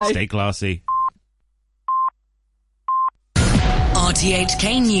Stay classy.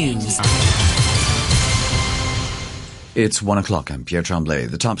 RTHK News. It's 1 o'clock. I'm Pierre Tremblay.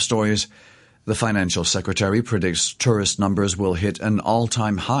 The top stories. The Financial Secretary predicts tourist numbers will hit an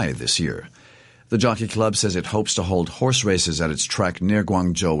all-time high this year. The Jockey Club says it hopes to hold horse races at its track near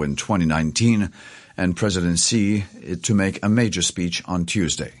Guangzhou in 2019, and President Xi to make a major speech on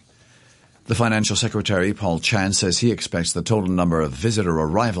Tuesday. The Financial Secretary, Paul Chan, says he expects the total number of visitor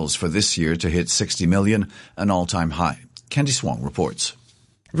arrivals for this year to hit 60 million, an all-time high. Candice Wong reports.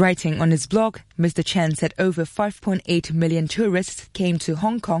 Writing on his blog, Mr. Chen said over 5.8 million tourists came to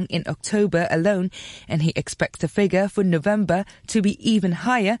Hong Kong in October alone, and he expects the figure for November to be even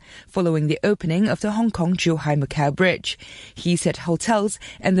higher following the opening of the Hong Kong-Zhuhai-Macau Bridge. He said hotels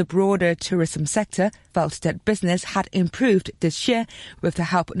and the broader tourism sector felt that business had improved this year with the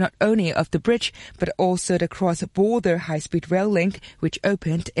help not only of the bridge but also the cross-border high-speed rail link which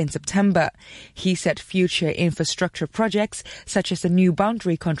opened in September. He said future infrastructure projects such as the new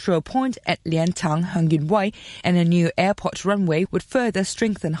boundary control point at Liantang, Hung Yuen Wai, and a new airport runway would further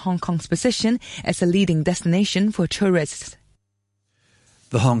strengthen Hong Kong's position as a leading destination for tourists.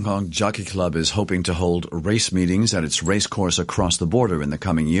 The Hong Kong Jockey Club is hoping to hold race meetings at its racecourse across the border in the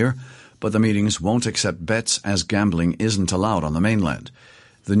coming year, but the meetings won't accept bets as gambling isn't allowed on the mainland.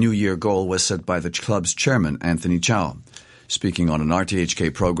 The New Year goal was set by the club's chairman, Anthony Chow. Speaking on an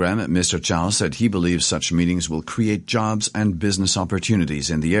RTHK program, Mr. Chow said he believes such meetings will create jobs and business opportunities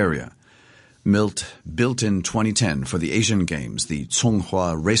in the area. Built in 2010 for the Asian Games, the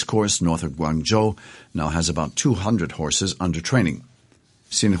Tsonghua Racecourse north of Guangzhou now has about 200 horses under training.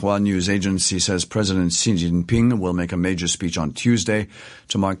 Xinhua News Agency says President Xi Jinping will make a major speech on Tuesday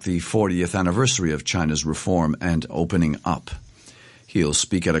to mark the 40th anniversary of China's reform and opening up. He'll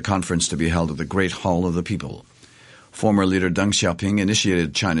speak at a conference to be held at the Great Hall of the People. Former leader Deng Xiaoping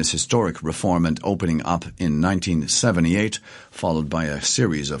initiated China's historic reform and opening up in 1978, followed by a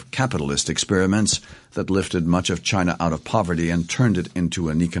series of capitalist experiments that lifted much of China out of poverty and turned it into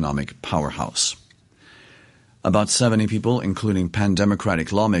an economic powerhouse. About 70 people, including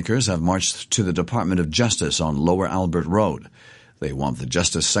pan-democratic lawmakers, have marched to the Department of Justice on Lower Albert Road. They want the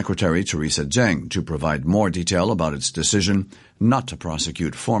Justice Secretary, Teresa Zheng, to provide more detail about its decision not to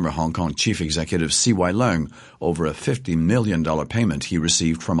prosecute former Hong Kong Chief Executive C.Y. Leung over a $50 million payment he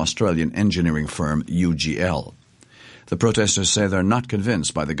received from Australian engineering firm UGL. The protesters say they're not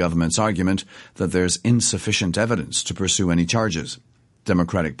convinced by the government's argument that there's insufficient evidence to pursue any charges.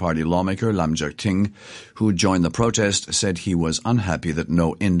 Democratic Party lawmaker Lam Cheuk-ting, who joined the protest, said he was unhappy that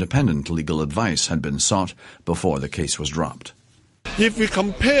no independent legal advice had been sought before the case was dropped. If we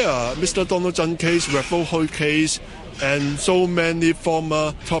compare Mr. Donald Tsang case, Raffles Hui case, and so many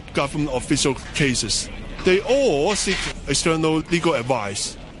former top government official cases, they all seek external legal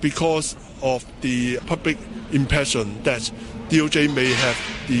advice because of the public impression that DOJ may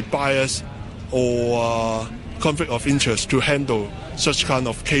have the bias or conflict of interest to handle such kind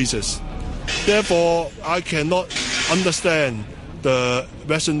of cases. Therefore, I cannot understand the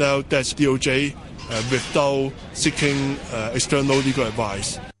rationale that DOJ without seeking external legal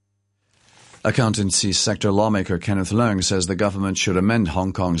advice. Accountancy sector lawmaker Kenneth Leung says the government should amend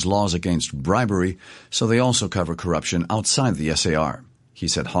Hong Kong's laws against bribery so they also cover corruption outside the SAR. He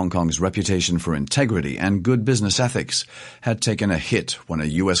said Hong Kong's reputation for integrity and good business ethics had taken a hit when a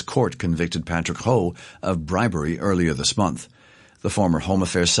U.S. court convicted Patrick Ho of bribery earlier this month. The former Home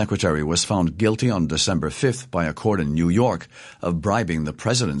Affairs Secretary was found guilty on December 5th by a court in New York of bribing the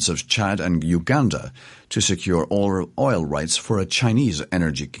presidents of Chad and Uganda to secure oil rights for a Chinese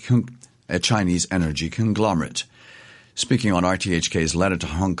energy conglomerate. Speaking on RTHK's letter to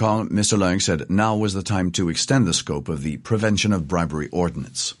Hong Kong, Mr. Leung said now was the time to extend the scope of the Prevention of Bribery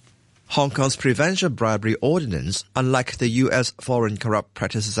Ordinance. Hong Kong's Prevention of Bribery Ordinance, unlike the U.S. Foreign Corrupt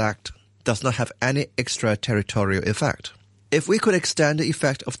Practices Act, does not have any extraterritorial effect. If we could extend the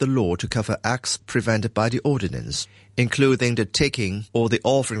effect of the law to cover acts prevented by the ordinance, including the taking or the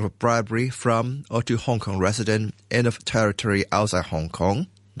offering of bribery from or to Hong Kong residents in a territory outside Hong Kong,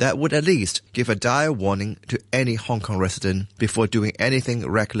 that would at least give a dire warning to any Hong Kong resident before doing anything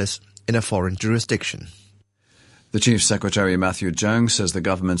reckless in a foreign jurisdiction. The Chief Secretary, Matthew Cheung, says the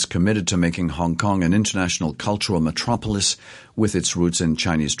government's committed to making Hong Kong an international cultural metropolis with its roots in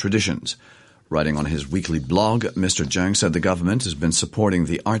Chinese traditions. Writing on his weekly blog, Mr. Cheung said the government has been supporting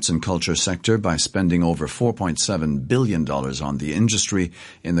the arts and culture sector by spending over $4.7 billion on the industry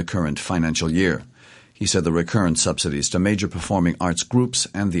in the current financial year. He said the recurrent subsidies to major performing arts groups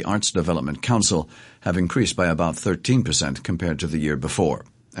and the Arts Development Council have increased by about 13% compared to the year before.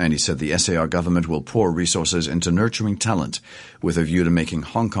 And he said the SAR government will pour resources into nurturing talent with a view to making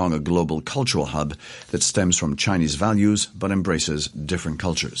Hong Kong a global cultural hub that stems from Chinese values but embraces different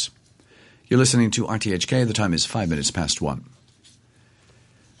cultures. You're listening to RTHK. The time is 1:05.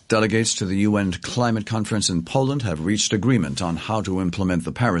 Delegates to the UN Climate Conference in Poland have reached agreement on how to implement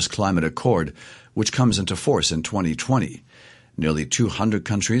the Paris Climate Accord, which comes into force in 2020. Nearly 200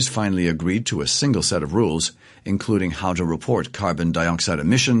 countries finally agreed to a single set of rules, including how to report carbon dioxide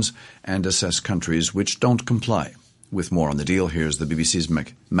emissions and assess countries which don't comply. With more on the deal, here's the BBC's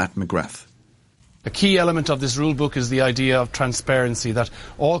Matt McGrath. A key element of this rule book is the idea of transparency, that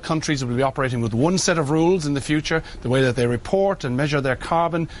all countries will be operating with one set of rules in the future. The way that they report and measure their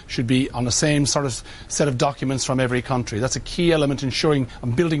carbon should be on the same sort of set of documents from every country. That's a key element ensuring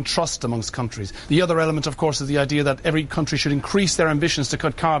and building trust amongst countries. The other element, of course, is the idea that every country should increase their ambitions to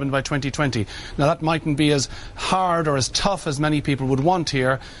cut carbon by 2020. Now, that mightn't be as hard or as tough as many people would want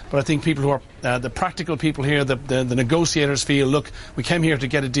here, but I think people who are the practical people here, the negotiators feel, look, we came here to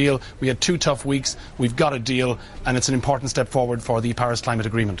get a deal. We had 2 tough weeks. We've got a deal, and it's an important step forward for the Paris Climate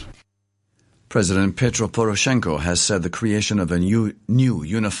Agreement. President Petro Poroshenko has said the creation of a new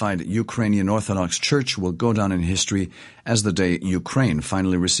unified Ukrainian Orthodox Church will go down in history as the day Ukraine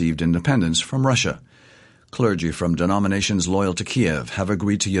finally received independence from Russia. Clergy from denominations loyal to Kiev have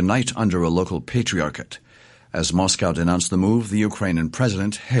agreed to unite under a local patriarchate. As Moscow denounced the move, the Ukrainian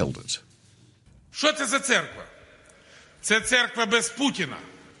president hailed it. Що це за церква? Це церква без Путіна.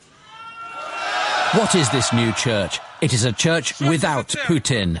 What is this new church? It is a church without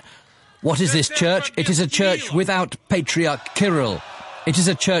Putin. What is this church? It is a church without Patriarch Kirill. It is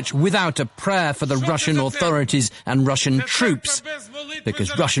a church without a prayer for the Russian authorities and Russian troops.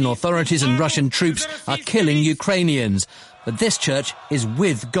 Because Russian authorities and Russian troops are killing Ukrainians. But this church is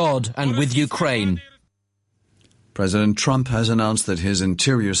with God and with Ukraine. President Trump has announced that his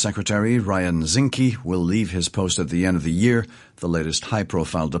Interior Secretary, Ryan Zinke, will leave his post at the end of the year, the latest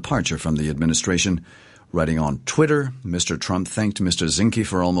high-profile departure from the administration. Writing on Twitter, Mr. Trump thanked Mr. Zinke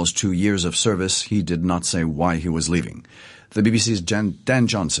for almost 2 years of service. He did not say why he was leaving. The BBC's Dan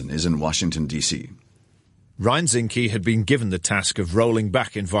Johnson is in Washington, D.C. Ryan Zinke had been given the task of rolling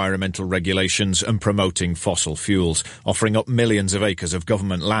back environmental regulations and promoting fossil fuels, offering up millions of acres of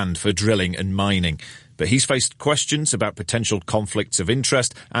government land for drilling and mining. But he's faced questions about potential conflicts of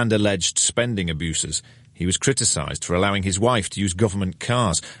interest and alleged spending abuses. He was criticised for allowing his wife to use government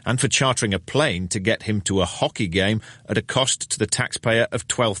cars and for chartering a plane to get him to a hockey game at a cost to the taxpayer of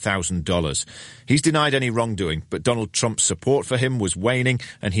 $12,000. He's denied any wrongdoing, but Donald Trump's support for him was waning,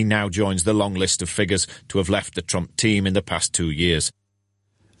 and he now joins the long list of figures to have left the Trump team in the past 2 years.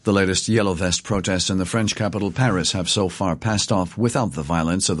 The latest Yellow Vest protests in the French capital Paris have so far passed off without the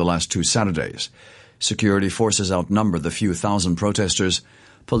violence of the last 2 Saturdays. Security forces outnumbered the few thousand protesters.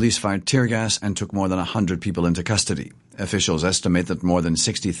 Police fired tear gas and took more than 100 people into custody. Officials estimate that more than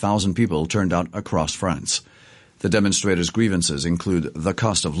 60,000 people turned out across France. The demonstrators' grievances include the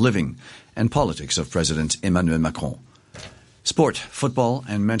cost of living and politics of President Emmanuel Macron. Sport, football,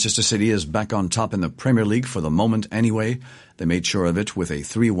 and Manchester City is back on top in the Premier League for the moment anyway. They made sure of it with a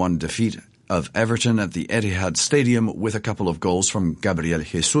 3-1 defeat of Everton at the Etihad Stadium with a couple of goals from Gabriel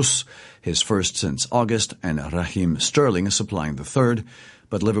Jesus, his first since August, and Raheem Sterling supplying the third.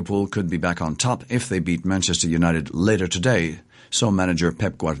 But Liverpool could be back on top if they beat Manchester United later today. So manager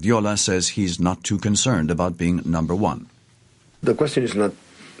Pep Guardiola says he's not too concerned about being number 1. The question is not,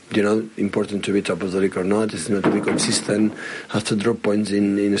 important to be top of the league or not. It's not to be consistent. Have to drop points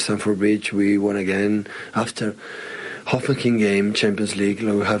in Stamford Bridge. We won again after Hoffenheim game, Champions League.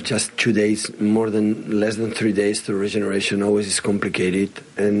 We have just 2 days, less than 3 days to regeneration. Always is complicated,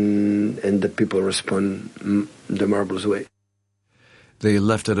 and the people respond the marvelous way. They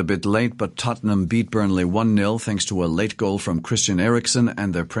left it a bit late, but Tottenham beat Burnley 1-0 thanks to a late goal from Christian Eriksen,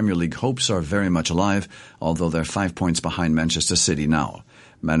 and their Premier League hopes are very much alive, although they're 5 points behind Manchester City now.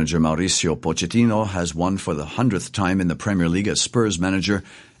 Manager Mauricio Pochettino has won for the 100th time in the Premier League as Spurs manager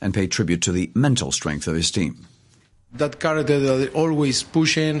and paid tribute to the mental strength of his team. That character that they're always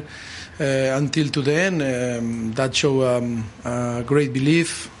pushing until to the end, that show great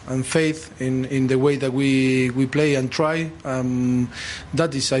belief and faith in the way that we play and try.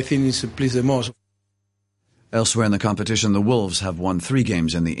 That is, I think, is pleased the most. Elsewhere in the competition, the Wolves have won 3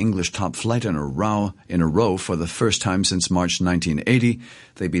 games in the English top flight in a row for the first time since March 1980.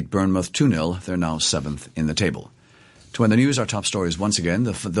 They beat Bournemouth 2-0. They're now 7th in the table. To end the news, our top stories once again.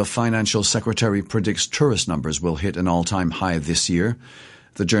 The Financial Secretary predicts tourist numbers will hit an all-time high this year.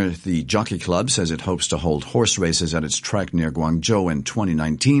 The Jockey Club says it hopes to hold horse races at its track near Guangzhou in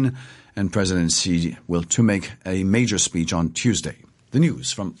 2019, and President Xi will to make a major speech on Tuesday. The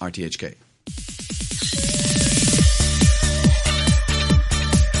news from RTHK.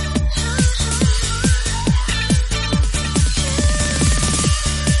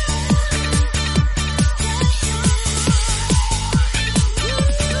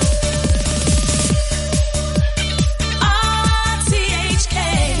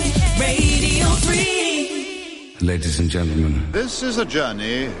 Ladies and gentlemen, this is a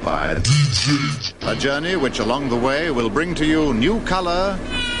journey by a journey which along the way will bring to you new color,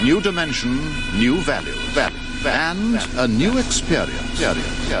 new dimension, new value, and a new experience.